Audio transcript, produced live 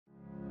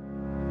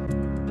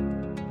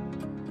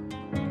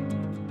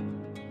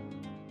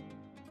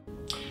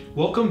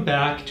Welcome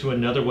back to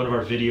another one of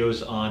our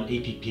videos on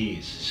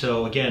APPs.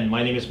 So again,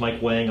 my name is Mike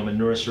Wang. I'm a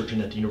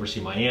neurosurgeon at the University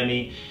of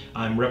Miami.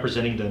 I'm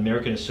representing the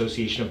American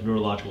Association of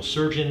Neurological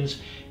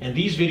Surgeons, and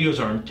these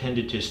videos are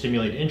intended to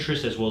stimulate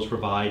interest as well as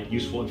provide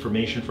useful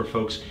information for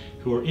folks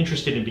who are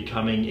interested in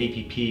becoming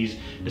APPs,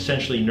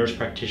 essentially nurse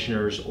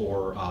practitioners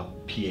or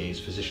PAs,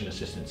 physician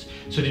assistants.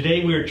 So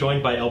today we are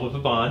joined by Elba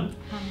Pabon.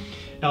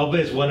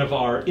 Elba is one of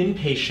our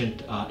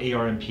inpatient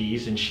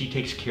ARNPs, and she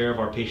takes care of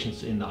our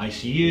patients in the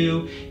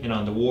ICU and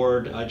on the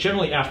ward,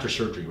 generally after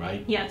surgery,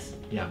 right? Yes.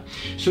 Yeah.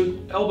 So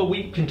Elba,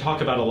 we can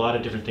talk about a lot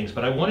of different things,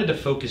 but I wanted to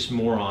focus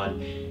more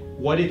on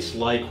what it's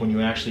like when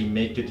you actually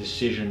make the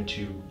decision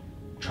to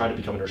try to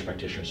become a nurse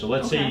practitioner. So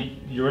let's say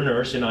you're a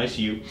nurse in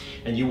ICU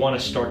and you want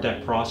to start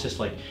that process,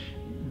 like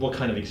what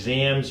kind of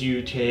exams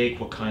you take,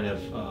 what kind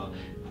of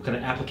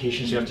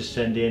applications you have to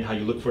send in, how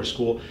you look for a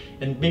school,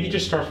 and maybe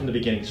just start from the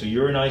beginning. So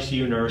you're an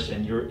ICU nurse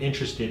and you're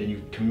interested and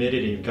you've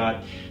committed and you've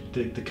got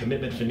the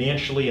commitment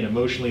financially and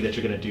emotionally that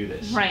you're going to do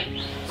this. Right.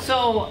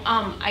 So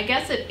I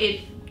guess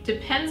it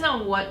depends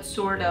on what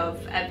sort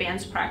of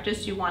advanced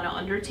practice you want to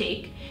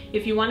undertake.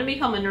 If you want to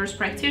become a nurse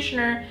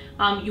practitioner,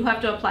 you have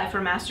to apply for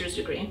a master's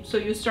degree. So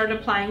you start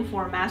applying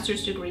for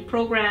master's degree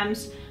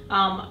programs.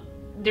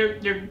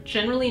 They're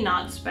generally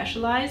not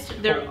specialized.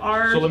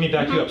 So let me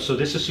back you up. So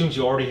this assumes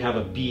you already have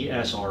a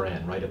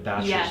BSRN, right? A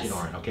bachelor's in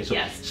RN. Okay, so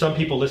some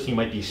people listening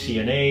might be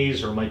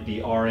CNAs or might be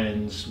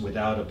RNs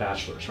without a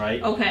bachelor's,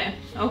 right?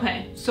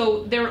 Okay.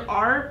 So there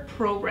are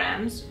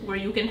programs where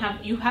you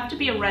have to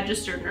be a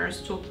registered nurse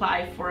to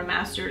apply for a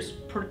master's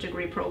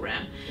degree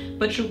program,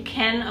 but you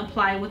can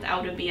apply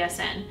without a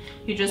BSN.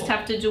 You just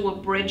have to do a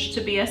bridge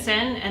to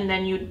BSN, and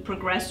then you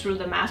progress through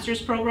the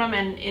master's program,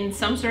 and in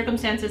some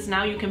circumstances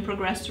now you can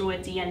progress through a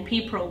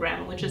DNP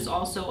program, which is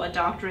also a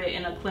doctorate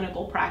in a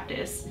clinical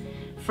practice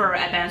for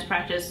advanced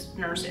practice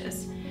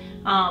nurses.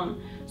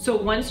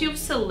 So once you've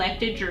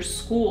selected your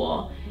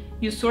school,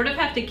 you sort of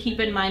have to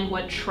keep in mind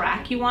what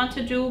track you want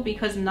to do,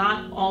 because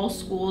not all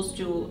schools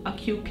do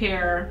acute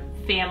care,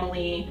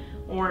 family,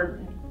 or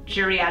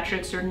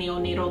geriatrics or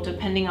neonatal,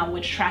 depending on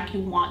which track you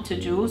want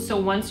to do. So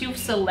once you've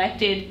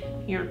selected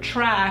your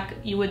track,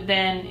 you would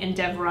then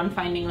endeavor on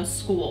finding a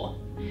school.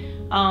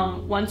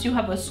 Once you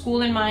have a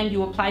school in mind,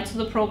 you apply to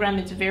the program.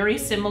 It's very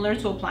similar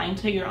to applying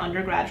to your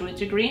undergraduate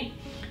degree.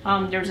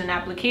 There's an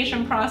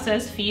application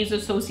process, fees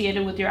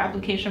associated with your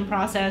application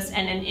process,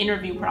 and an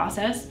interview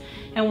process.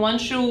 And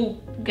once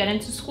you get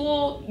into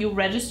school, you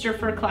register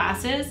for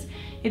classes.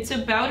 It's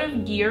about a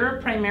year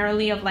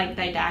primarily of like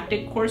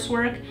didactic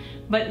coursework,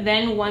 but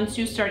then once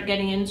you start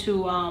getting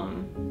into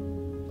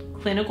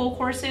clinical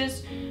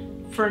courses,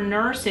 for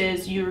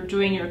nurses, you're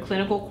doing your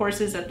clinical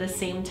courses at the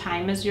same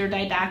time as your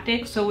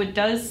didactic, so it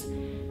does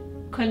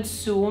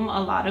consume a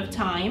lot of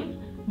time,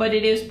 but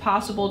it is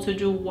possible to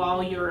do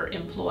while you're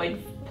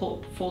employed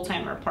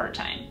full-time or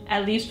part-time,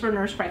 at least for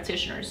nurse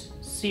practitioners.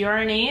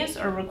 CRNAs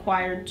are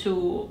required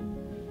to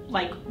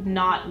like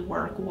not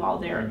work while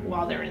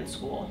they're in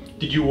school.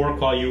 Did you work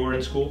while you were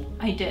in school?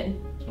 I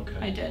did. Okay.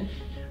 I did.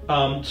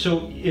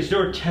 So is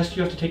there a test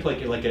you have to take,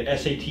 like an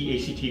SAT,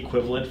 ACT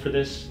equivalent for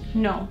this?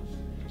 No.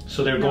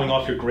 So they're going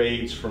off your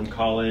grades from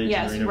college?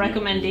 Yes,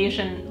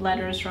 recommendation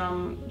letters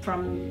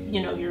from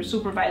your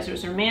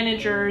supervisors or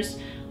managers.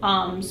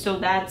 So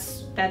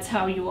that's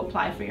how you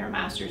apply for your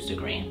master's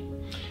degree.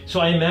 So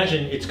I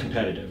imagine it's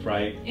competitive,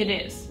 right? It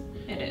is.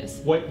 It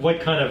is.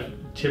 What kind of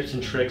tips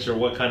and tricks, or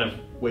what kind of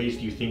ways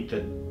do you think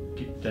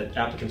that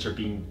applicants are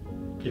being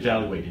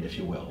evaluated, if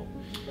you will?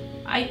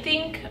 I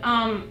think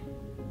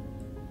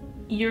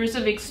years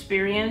of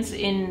experience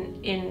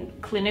in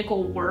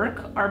clinical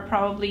work are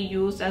probably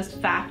used as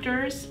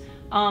factors.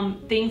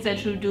 Things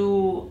that you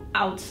do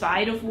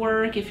outside of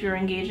work, if you're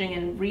engaging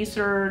in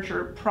research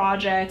or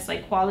projects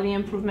like quality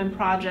improvement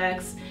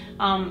projects.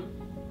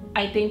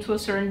 I think to a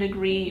certain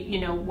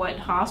degree, what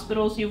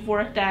hospitals you've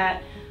worked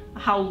at,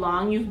 how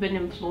long you've been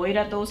employed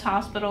at those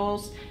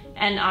hospitals,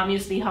 and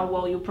obviously how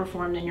well you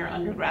performed in your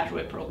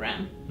undergraduate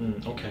program.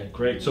 Okay,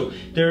 great. So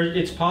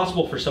it's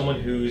possible for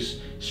someone who's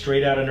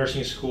straight out of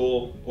nursing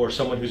school or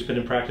someone who's been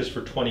in practice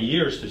for 20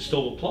 years to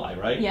still apply,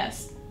 right?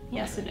 Yes,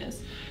 yes it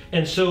is.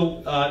 And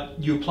so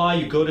you apply,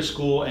 you go to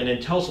school, and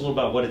then tell us a little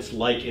about what it's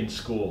like in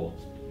school.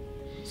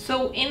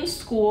 So in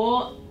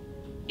school,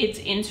 it's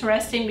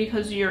interesting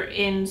because you're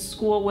in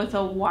school with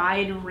a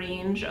wide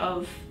range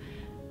of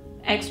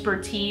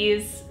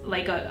expertise,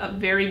 like a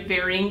very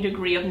varying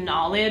degree of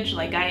knowledge.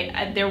 Like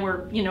there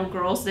were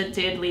girls that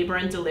did labor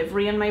and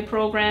delivery in my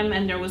program,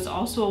 and there was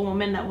also a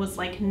woman that was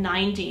like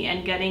 90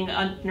 and getting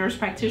a nurse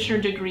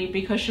practitioner degree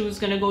because she was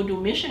going to go do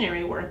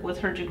missionary work with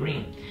her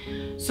degree.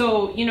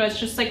 So it's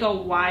just like a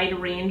wide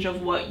range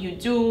of what you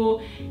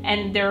do,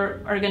 and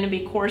there are going to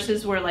be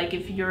courses where, like,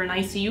 if you're an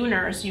ICU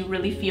nurse, you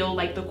really feel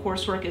like the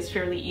coursework is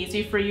fairly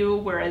easy for you,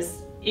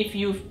 whereas if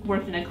you've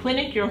worked in a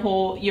clinic your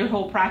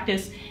whole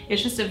practice,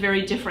 it's just a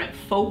very different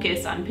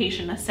focus on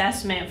patient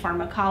assessment,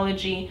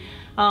 pharmacology.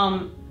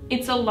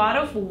 It's a lot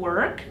of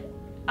work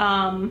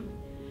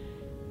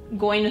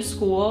going to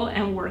school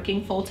and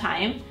working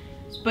full-time,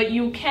 but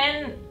you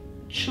can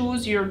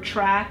choose your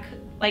track.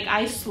 Like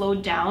I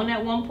slowed down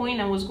at one point.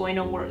 I was going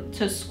to work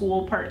to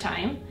school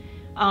part-time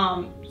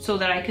so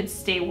that I could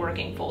stay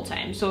working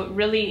full-time. So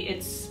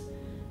it's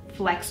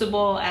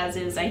flexible, as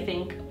is I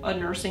think a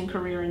nursing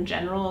career in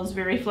general is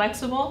very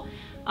flexible.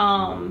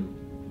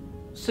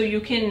 So you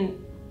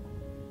can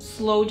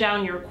slow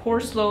down your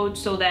course load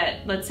so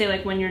that, let's say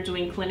like when you're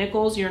doing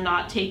clinicals, you're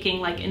not taking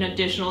like an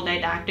additional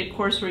didactic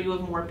course where you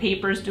have more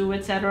papers due,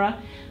 etc.,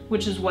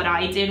 which is what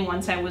I did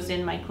once I was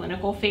in my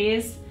clinical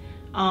phase.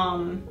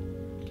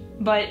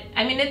 But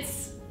I mean,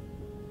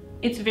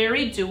 it's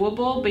very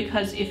doable,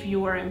 because if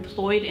you are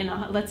employed in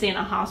a, let's say in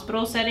a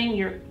hospital setting,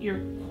 your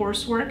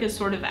coursework is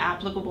sort of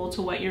applicable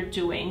to what you're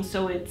doing.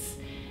 So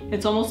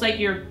it's almost like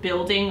you're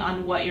building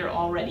on what you're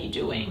already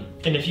doing.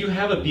 And if you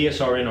have a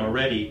BSRN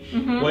already,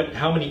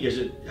 how many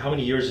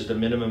years is the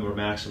minimum or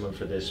maximum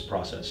for this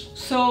process?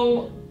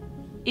 So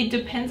it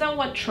depends on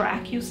what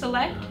track you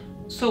select.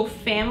 So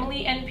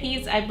family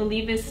NPs, I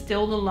believe, is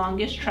still the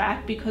longest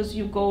track, because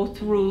you go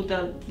through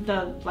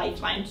the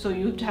lifeline. So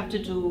you have to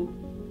do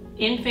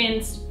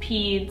infants,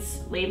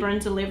 peds, labor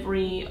and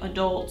delivery,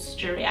 adults,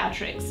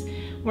 geriatrics.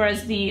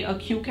 Whereas the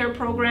acute care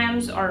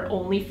programs are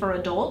only for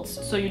adults,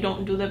 so you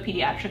don't do the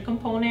pediatric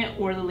component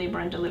or the labor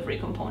and delivery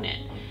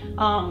component.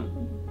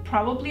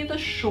 Probably the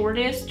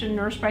shortest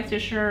nurse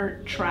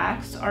practitioner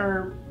tracks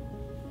are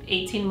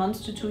 18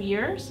 months to 2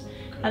 years,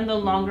 and the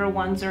longer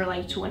ones are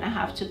like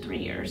 2.5 to 3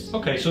 years.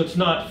 Okay, so it's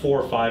not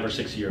 4 or 5 or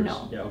 6 years.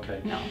 No. Yeah,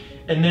 okay. No.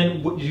 And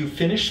then you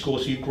finish school,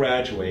 so you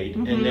graduate,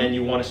 and then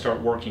you want to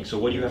start working. So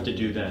what do you have to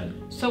do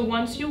then? So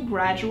once you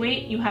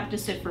graduate, you have to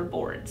sit for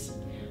boards.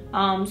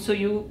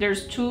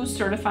 There's 2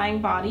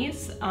 certifying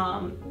bodies,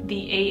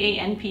 the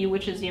AANP,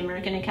 which is the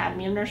American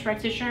Academy of Nurse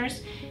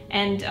Practitioners,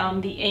 and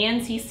the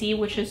ANCC,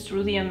 which is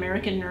through the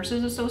American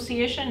Nurses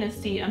Association, is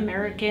the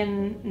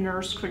American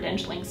Nurse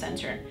Credentialing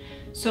Center.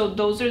 So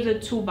those are the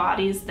 2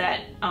 bodies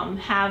that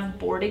have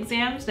board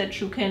exams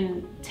that you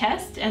can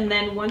test, and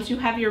then once you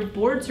have your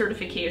board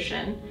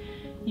certification,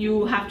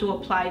 you have to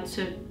apply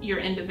to your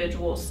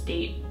individual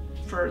state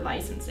for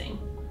licensing.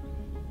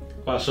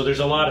 Wow, so there's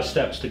a lot of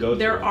steps to go through.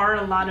 There are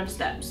a lot of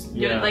steps.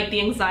 Yeah. Like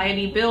the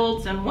anxiety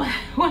builds, and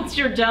once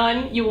you're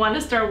done, you want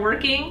to start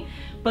working,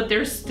 but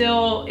there's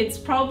still, it's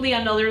probably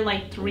another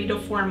like 3 to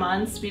 4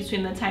 months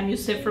between the time you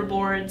sit for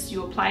boards,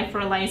 you apply for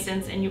a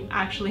license, and you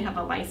actually have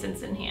a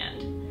license in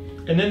hand.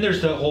 And then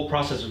there's the whole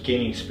process of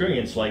gaining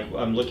experience. Like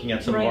I'm looking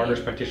at some of our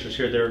nurse practitioners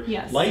here, they're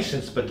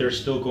licensed, but they're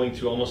still going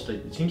through almost,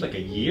 it seems like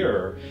a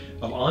year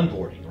of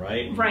onboarding,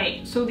 right?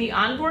 Right, so the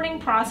onboarding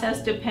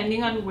process,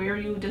 depending on where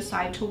you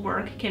decide to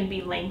work, can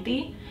be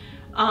lengthy.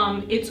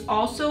 It's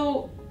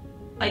also,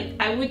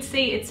 I would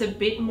say it's a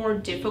bit more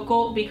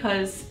difficult,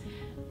 because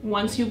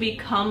once you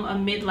become a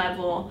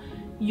mid-level,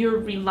 you're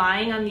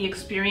relying on the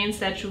experience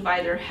that you've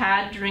either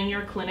had during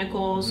your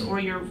clinicals,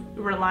 or you're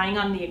relying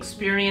on the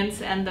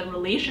experience and the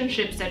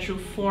relationships that you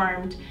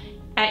formed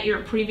at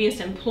your previous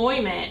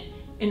employment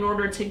in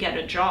order to get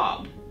a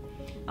job.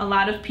 A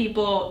lot of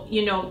people,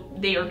 you know,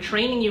 they are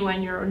training you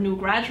and you're a new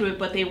graduate,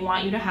 but they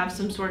want you to have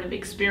some sort of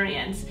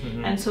experience.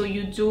 And so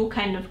you do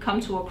kind of come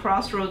to a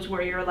crossroads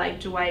where you're like,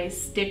 do I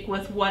stick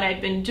with what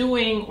I've been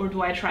doing, or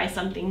do I try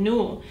something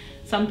new?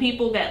 Some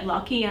people get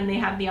lucky and they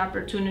have the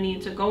opportunity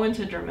to go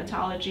into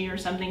dermatology or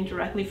something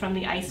directly from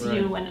the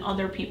ICU, and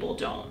other people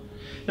don't.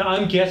 Now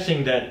I'm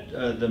guessing that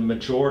the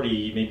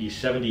majority, maybe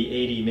 70,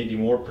 80, maybe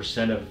more %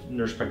 of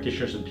nurse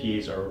practitioners and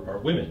PAs are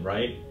women,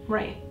 right?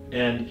 Right.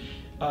 And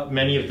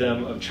many of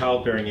them of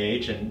childbearing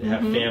age and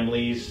have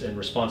families and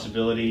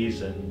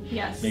responsibilities, and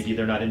maybe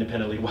they're not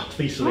independently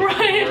wealthy, so they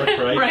can work,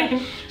 right?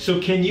 Right.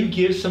 So can you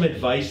give some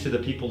advice to the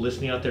people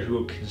listening out there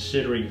who are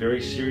considering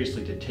very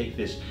seriously to take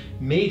this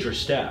major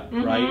step,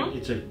 right?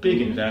 It's a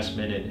big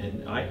investment,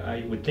 and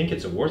I would think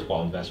it's a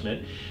worthwhile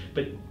investment,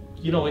 but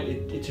you know,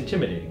 it's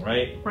intimidating,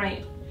 right?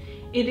 Right.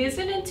 It is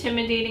an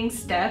intimidating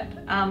step.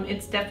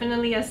 It's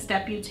definitely a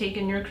step you take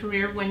in your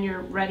career when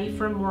you're ready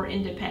for more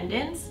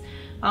independence.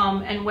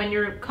 And when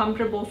you're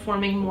comfortable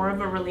forming more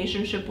of a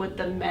relationship with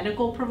the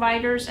medical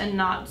providers, and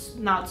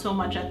not so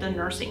much at the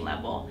nursing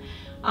level.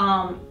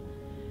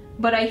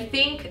 But I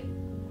think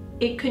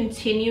it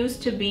continues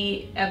to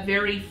be a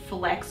very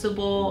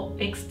flexible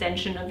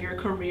extension of your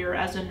career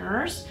as a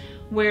nurse,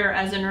 where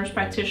as a nurse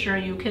practitioner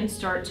you can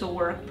start to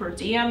work per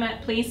diem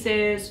at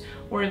places,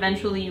 or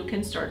eventually you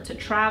can start to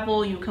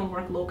travel. You can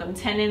work locum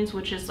tenens,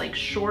 which is like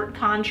short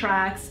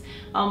contracts,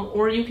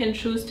 or you can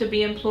choose to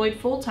be employed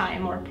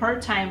full-time or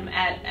part-time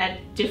at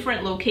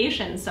different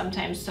locations.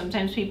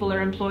 Sometimes people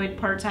are employed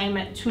part-time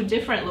at 2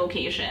 different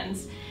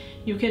locations.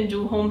 You can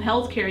do home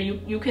health care.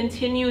 You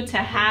continue to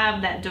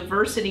have that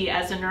diversity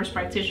as a nurse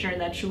practitioner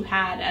that you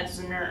had as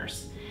a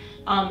nurse,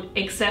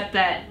 except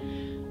that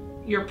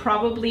you're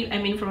probably, I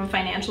mean, from a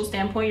financial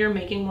standpoint, you're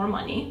making more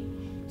money.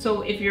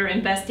 So if you're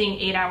investing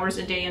 8 hours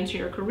a day into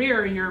your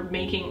career, you're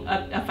making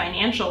a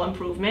financial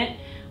improvement,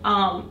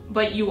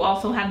 but you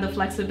also have the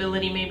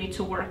flexibility maybe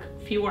to work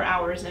fewer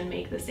hours and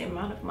make the same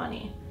amount of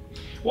money.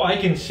 Well, I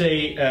can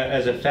say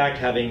as a fact,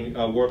 having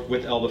worked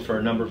with Elba for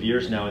a number of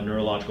years now in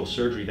neurological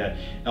surgery, that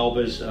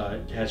Elba's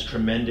has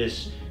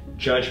tremendous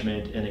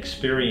judgment and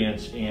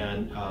experience,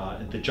 and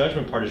the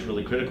judgment part is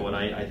really critical. And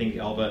I think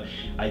Elba,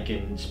 I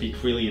can speak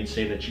freely and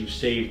say that you've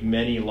saved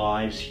many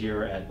lives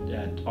here at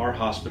our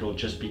hospital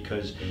just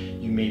because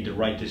you made the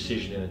right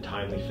decision in a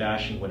timely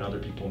fashion when other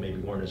people maybe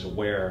weren't as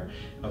aware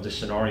of the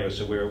scenario.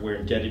 So we're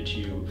indebted to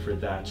you for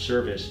that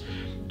service.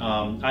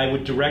 I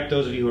would direct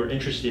those of you who are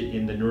interested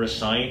in the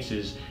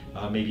neurosciences,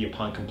 maybe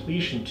upon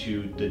completion,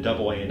 to the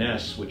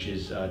AANS, which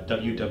is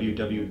www.aans.org,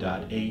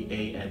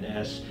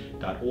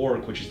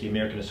 which is the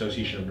American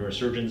Association of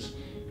Neurosurgeons.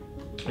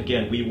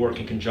 Again, we work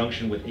in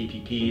conjunction with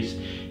APPs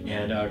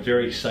and are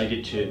very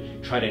excited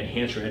to try to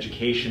enhance your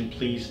education.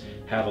 Please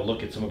have a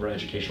look at some of our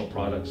educational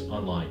products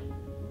online.